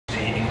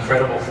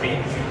incredible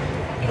feat,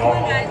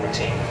 normal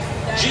routine.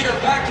 Jeter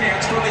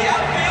backhands from the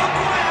outfield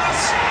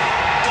grass.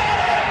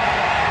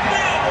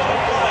 Man, what a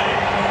play!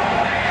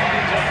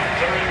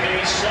 Third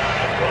base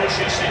side,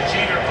 Brocious and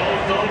Jeter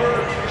both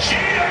over.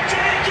 Jeter,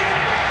 did he get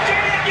it?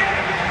 Did he get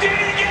it? Did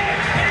he get it?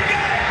 He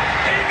got it!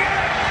 He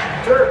got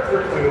it! Very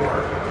quickly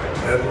over.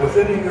 And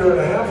within a year and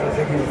a half, I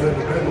think he was in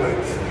the big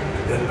leagues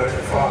in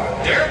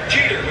 '95. Derek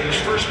Jeter with his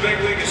first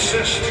big league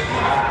assist.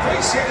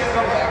 Base hit in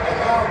the left, and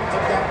now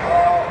took that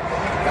ball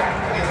back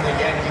in the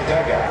Yankee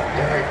dugout.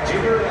 Derek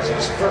Jeter is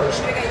his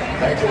first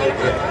major league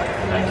hit.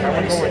 In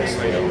 1996,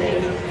 they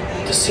made a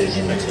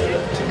decision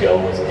to go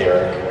with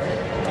Derek,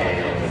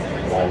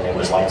 and when it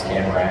was lights,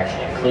 camera,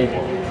 action in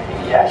Cleveland,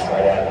 he hatched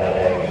right out of that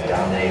egg and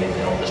dominated,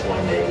 just one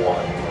day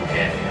one,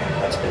 and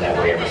that's been that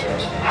way ever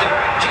since.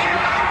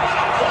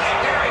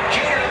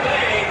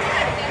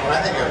 When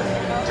I think of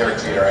Derek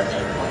Jeter, I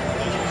think of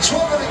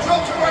swung and he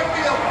drove to right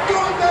field,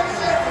 going back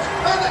Sanders,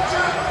 and the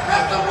turn,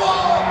 at the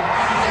wall.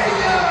 See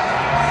ya!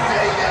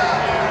 See ya!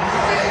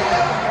 See ya!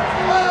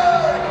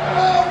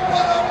 Oh,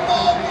 what a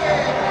ball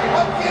game!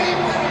 A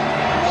game-winning,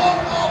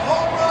 walk-off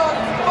home run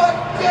by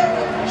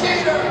Derek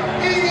Jeter.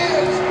 He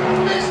is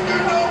Mr.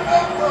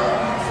 November.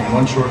 From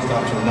one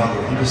shortstop to another,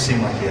 he just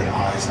seemed like he had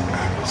eyes in the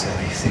back of his head.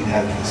 He seemed to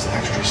have this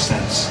extra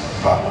sense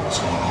about what was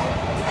going on.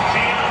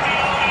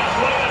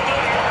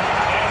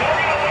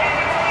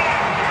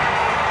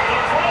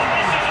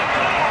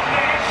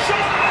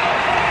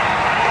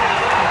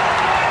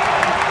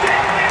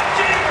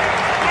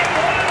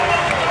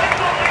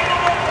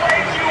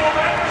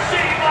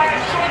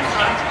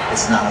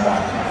 It's not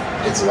about him.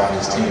 It's about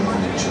his team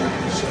winning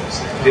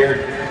championships.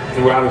 Derek,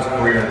 throughout his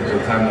career and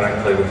the time that I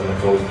played with him,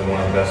 has always been one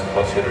of the best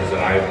clutch hitters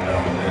that I've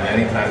known. And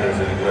anytime there's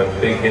a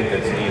big hit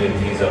that's needed,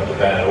 he's up with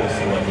that. It always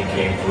seemed like he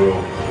came through.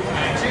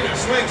 And Jeter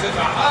swings. It's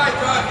a high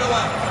drive to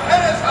left.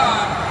 And it's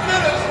high.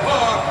 And it's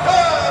far.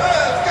 And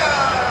it's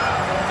gone.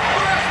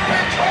 First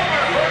pitch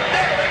homer for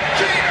Derek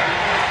Jeter.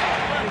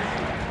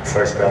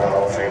 First ballot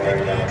Hall of Famer,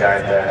 a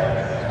guy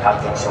that I've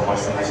done so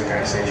much for Music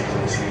and Stage in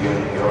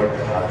New York,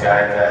 a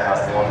guy that has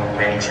won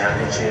many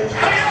championships.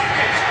 The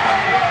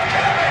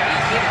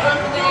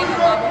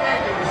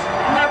Yankees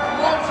have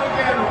once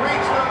again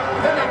reached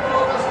the pinnacle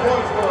of the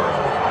sports world.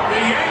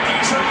 The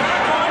Yankees are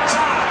back on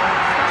top.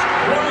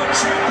 World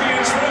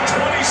champions for the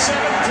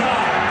 27th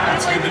time.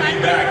 It's good to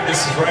be back. This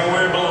is right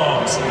where it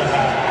belongs.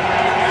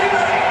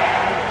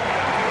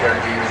 Derek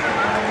Jeter's been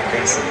the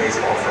face of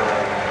baseball for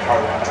a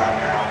long time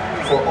now.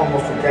 For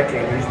almost a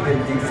decade, he's been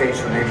the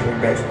face of Major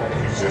League Baseball.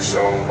 He's just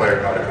shown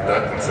players how to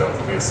conduct himself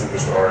to be a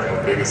superstar in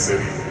the biggest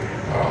city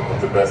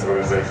with the best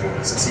organization.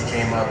 Since he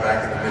came up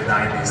back in the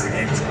mid-'90s, the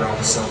game has grown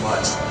so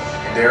much.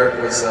 And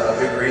Derek was a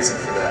big reason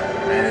for that.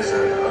 The man is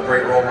a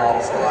great role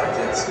model for a lot of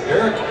kids.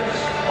 Derek,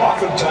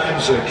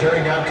 oftentimes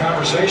carrying out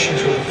conversations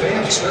with the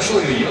fans,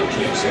 especially the young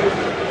kids.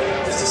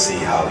 Just to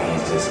see how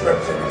he's just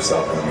representing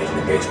himself in Major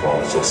League Baseball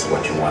is just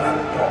what you want out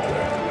of a ball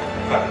player.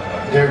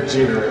 Derek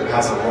Jeter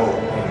has a role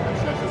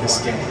in this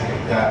game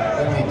that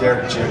only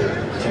Derek Jeter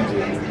can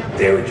do.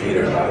 Derek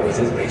Jeter was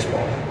his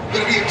baseball.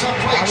 Gonna be a tough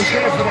play.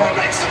 Jeter on the run,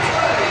 makes the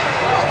play.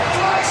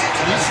 Flies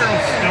into the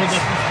stands.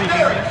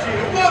 Derek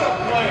Jeter, what a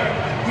player.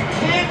 You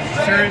can't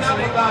say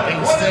enough about him.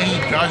 They say he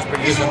does, but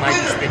he doesn't like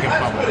to speak in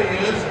public.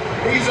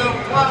 He's a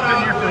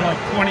flat-out. Been here for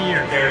like 20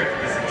 years.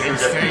 They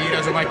say he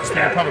doesn't like to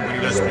speak in public, but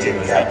he doesn't.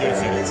 Jimmy Captain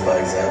leads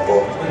by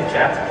example. Been the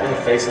captain, been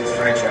the face of this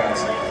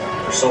franchise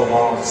for so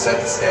long.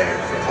 Set the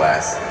standard for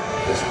class,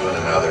 discipline,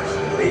 and others,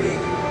 and leading.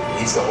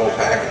 He's the whole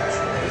package.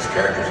 His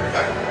character's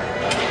impeccable.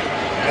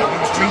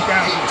 Drink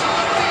down.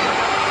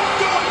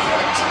 Going for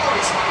a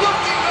choice.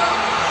 Looking up.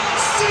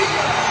 See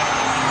ya.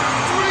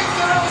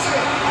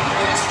 3,000.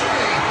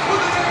 History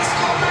with an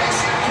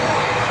exclamation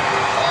point.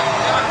 All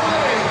that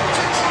way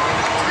to join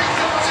the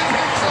 3,000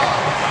 hit club.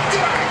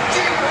 Derek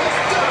Jeter has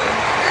done it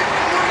in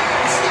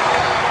grand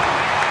style.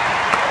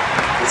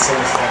 It's so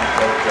much fun to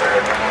play with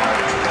Derek. I'm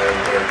honored to play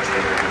with Derek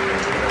Jeter.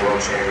 To win a world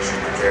championship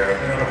with Derek.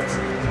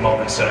 The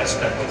moments that I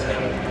spent with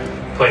him,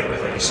 played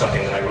with him, is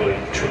something that I really,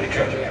 truly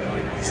treasure.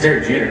 It's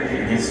Derek Jeter.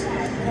 He's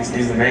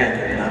the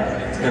man. And,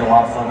 it's been a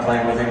lot of fun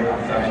playing with him.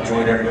 I've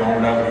enjoyed every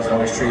moment of it. He's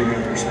always treated me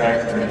with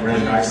respect and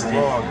really nice to me.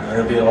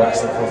 He'll be the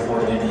last to go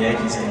forward to lead the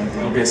Yankees, and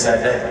it'll be a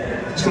sad day.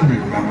 He's going to be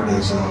remembered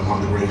as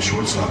one of the greatest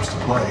shortstops to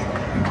play,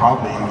 and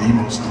probably the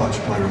most clutch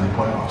player in the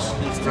playoffs.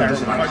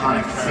 As an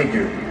iconic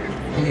figure,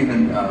 he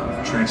even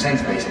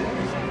transcends baseball.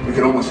 We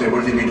could almost say,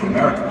 what does he mean to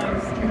America?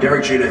 And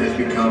Derek Jeter has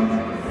become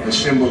the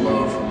symbol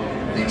of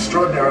the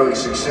extraordinarily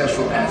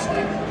successful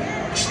athlete,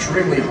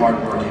 extremely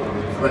hardworking,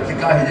 but the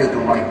guy who did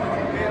the right thing.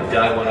 The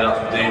guy went out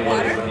from day one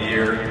of the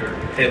year,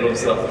 handled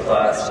himself in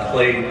class,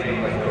 played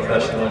like a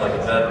professional, like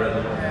a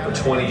veteran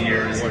for 20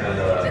 years,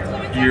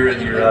 and year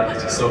in, year out,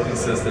 he's just so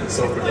consistent,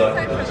 so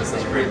productive, and just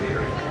such a great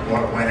leader.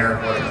 What a winner,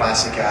 what a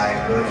classic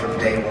guy, really from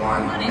day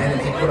one. And then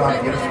he put on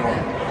a uniform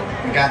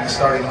and got in the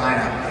starting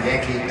lineup. The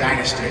Yankee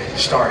dynasty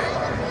started.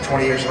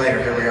 20 years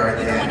later, here we are at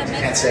the end. You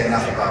can't say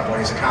enough about what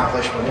he's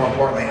accomplished, but more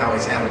importantly, how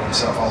he's handled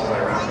himself all the way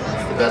around.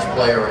 The best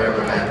player I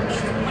ever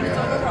managed.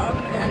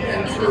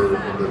 And for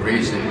the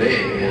reason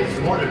being is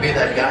he wanted to be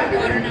that guy,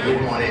 but he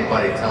didn't want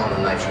anybody telling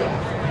him nice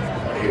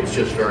going. He was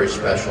just very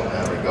special in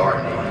that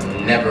regard, and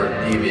he never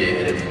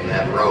deviated from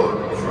that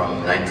road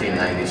from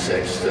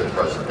 1996 to the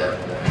present day.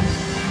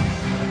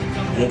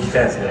 Yankee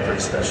fans have been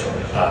pretty special.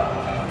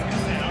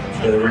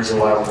 They're the reason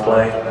why we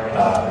play.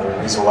 They're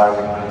the reason why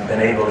we've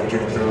been able to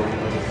get through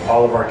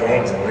all of our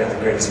games, and we have the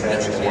greatest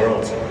fans in the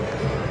world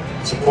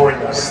supporting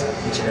us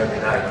each and every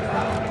night.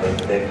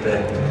 They've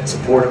been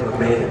supportive of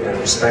me, they've been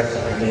respectful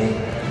of me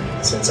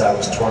since I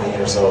was 20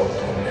 years old.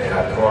 And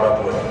I've grown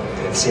up with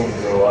them. They've seen me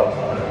grow up,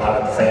 and a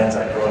lot of the fans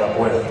I've grown up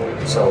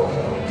with. So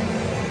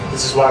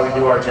this is why we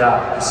do our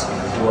job.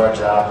 We do our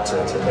job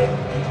to make,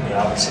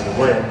 obviously to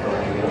win,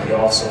 but we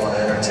also want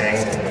to entertain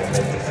and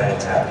make the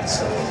fans happy.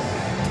 So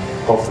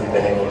hopefully we've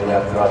been able to do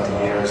that throughout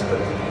the years,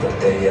 but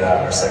they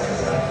are second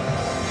to none.